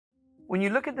When you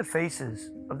look at the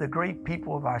faces of the great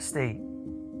people of our state,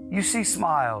 you see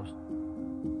smiles,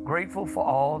 grateful for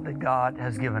all that God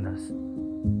has given us.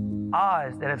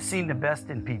 Eyes that have seen the best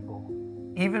in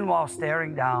people, even while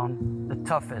staring down the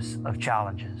toughest of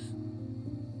challenges.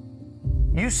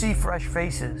 You see fresh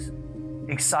faces,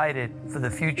 excited for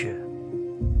the future.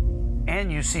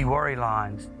 And you see worry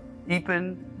lines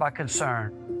deepened by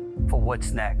concern for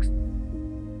what's next.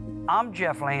 I'm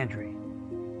Jeff Landry.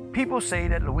 People say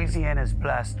that Louisiana is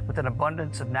blessed with an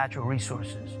abundance of natural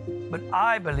resources, but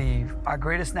I believe our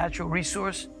greatest natural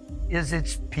resource is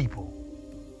its people.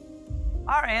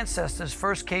 Our ancestors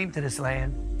first came to this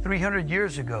land 300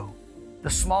 years ago. The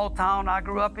small town I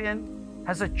grew up in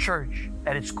has a church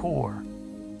at its core.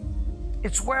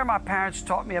 It's where my parents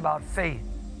taught me about faith,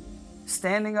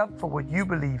 standing up for what you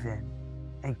believe in,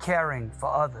 and caring for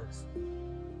others.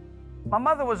 My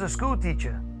mother was a school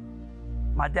teacher.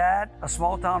 My dad, a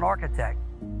small-town architect.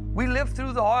 We lived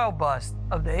through the oil bust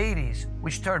of the 80s,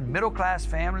 which turned middle-class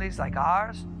families like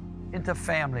ours into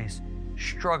families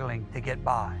struggling to get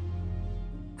by.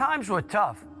 Times were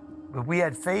tough, but we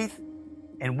had faith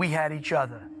and we had each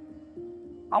other.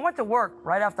 I went to work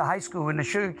right after high school in the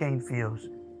sugarcane fields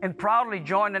and proudly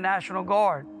joined the National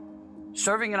Guard,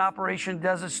 serving in Operation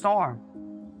Desert Storm.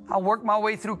 I worked my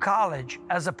way through college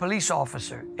as a police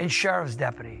officer and sheriff's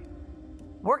deputy.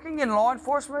 Working in law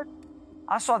enforcement,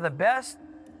 I saw the best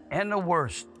and the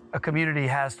worst a community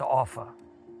has to offer.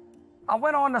 I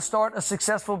went on to start a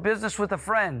successful business with a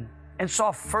friend and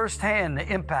saw firsthand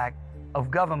the impact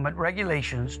of government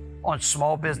regulations on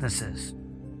small businesses.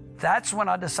 That's when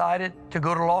I decided to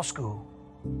go to law school,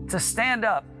 to stand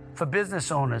up for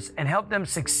business owners and help them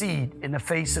succeed in the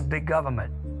face of big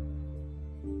government.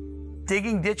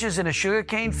 Digging ditches in a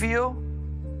sugarcane field,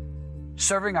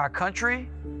 serving our country,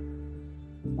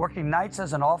 working nights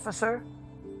as an officer,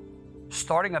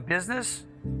 starting a business,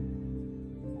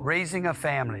 raising a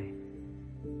family.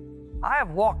 I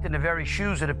have walked in the very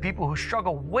shoes of the people who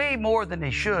struggle way more than they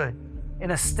should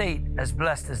in a state as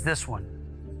blessed as this one.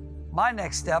 My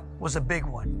next step was a big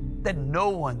one that no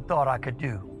one thought I could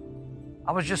do.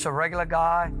 I was just a regular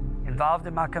guy involved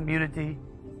in my community,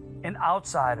 an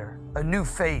outsider, a new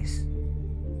face,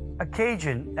 a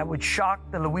Cajun that would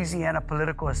shock the Louisiana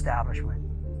political establishment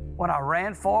when I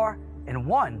ran for and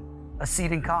won a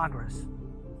seat in Congress.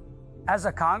 As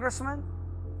a congressman,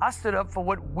 I stood up for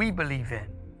what we believe in.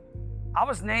 I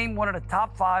was named one of the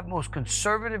top 5 most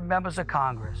conservative members of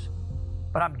Congress,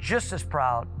 but I'm just as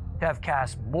proud to have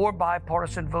cast more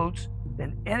bipartisan votes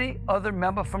than any other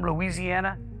member from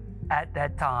Louisiana at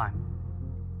that time.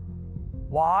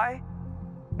 Why?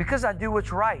 Because I do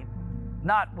what's right,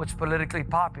 not what's politically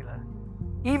popular,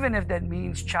 even if that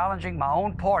means challenging my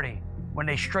own party when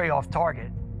they stray off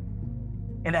target.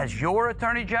 And as your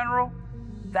Attorney General,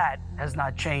 that has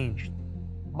not changed.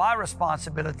 My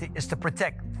responsibility is to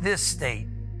protect this state,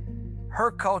 her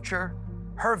culture,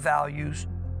 her values,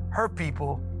 her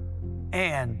people,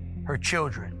 and her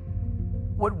children.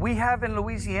 What we have in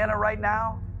Louisiana right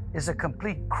now is a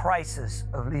complete crisis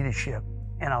of leadership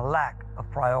and a lack of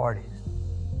priorities.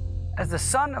 As the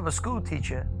son of a school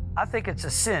teacher, I think it's a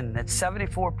sin that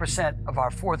 74% of our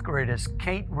 4th graders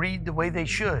can't read the way they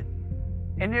should,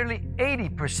 and nearly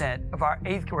 80% of our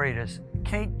 8th graders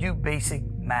can't do basic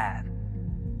math.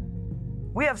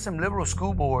 We have some liberal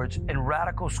school boards and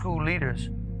radical school leaders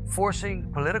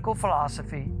forcing political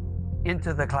philosophy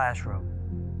into the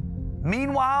classroom.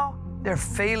 Meanwhile, they're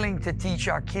failing to teach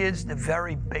our kids the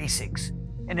very basics,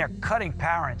 and they're cutting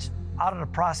parents out of the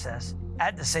process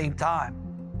at the same time.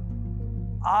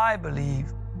 I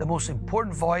believe the most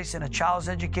important voice in a child's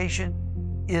education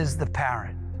is the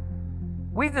parent.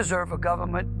 We deserve a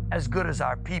government as good as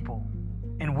our people,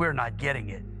 and we're not getting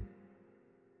it.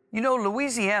 You know,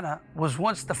 Louisiana was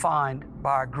once defined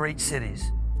by our great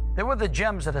cities. They were the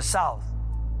gems of the South,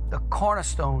 the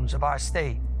cornerstones of our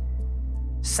state.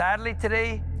 Sadly,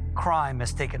 today, crime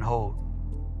has taken hold.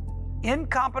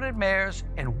 Incompetent mayors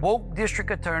and woke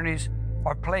district attorneys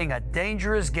are playing a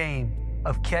dangerous game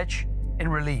of catch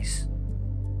and release.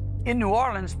 In New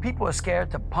Orleans, people are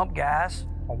scared to pump gas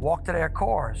or walk to their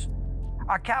cars.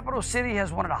 Our capital city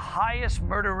has one of the highest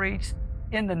murder rates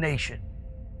in the nation,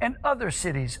 and other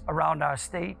cities around our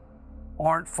state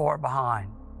aren't far behind.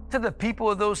 To the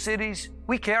people of those cities,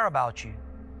 we care about you.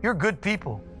 You're good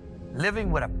people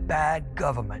living with a bad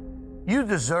government. You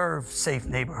deserve safe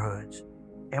neighborhoods.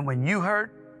 And when you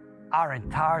hurt, our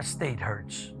entire state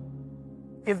hurts.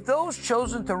 If those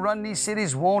chosen to run these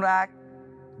cities won't act,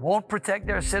 won't protect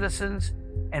their citizens,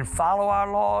 and follow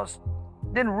our laws,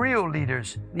 then real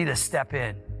leaders need to step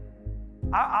in.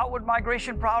 Our outward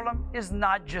migration problem is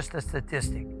not just a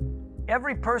statistic.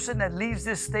 Every person that leaves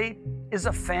this state is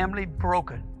a family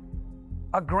broken,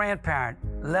 a grandparent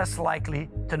less likely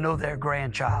to know their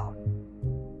grandchild,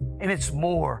 and it's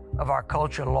more of our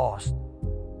culture lost.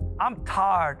 I'm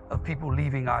tired of people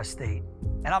leaving our state,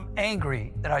 and I'm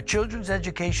angry that our children's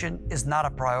education is not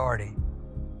a priority.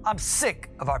 I'm sick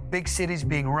of our big cities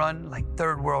being run like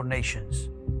third world nations.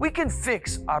 We can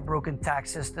fix our broken tax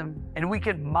system, and we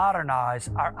can modernize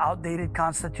our outdated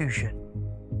constitution.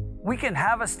 We can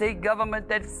have a state government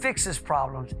that fixes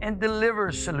problems and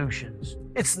delivers solutions.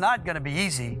 It's not going to be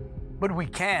easy, but we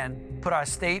can put our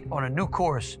state on a new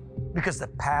course because the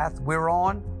path we're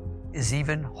on is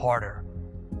even harder.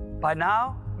 By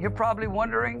now, you're probably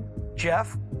wondering,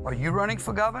 Jeff, are you running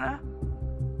for governor?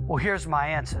 Well, here's my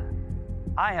answer.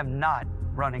 I am not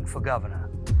running for governor.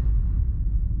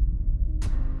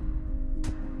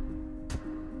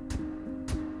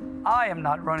 I am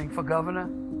not running for governor.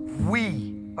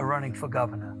 We are running for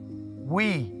governor.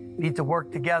 We need to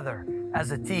work together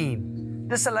as a team.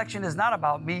 This election is not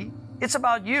about me, it's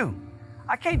about you.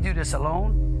 I can't do this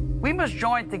alone. We must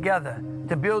join together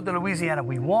to build the Louisiana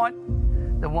we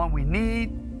want, the one we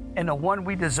need, and the one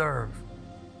we deserve.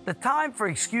 The time for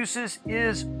excuses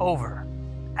is over.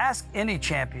 Ask any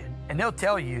champion, and they'll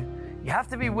tell you, you have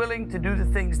to be willing to do the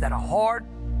things that are hard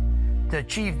to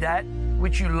achieve that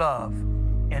which you love.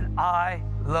 And I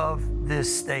love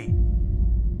this state.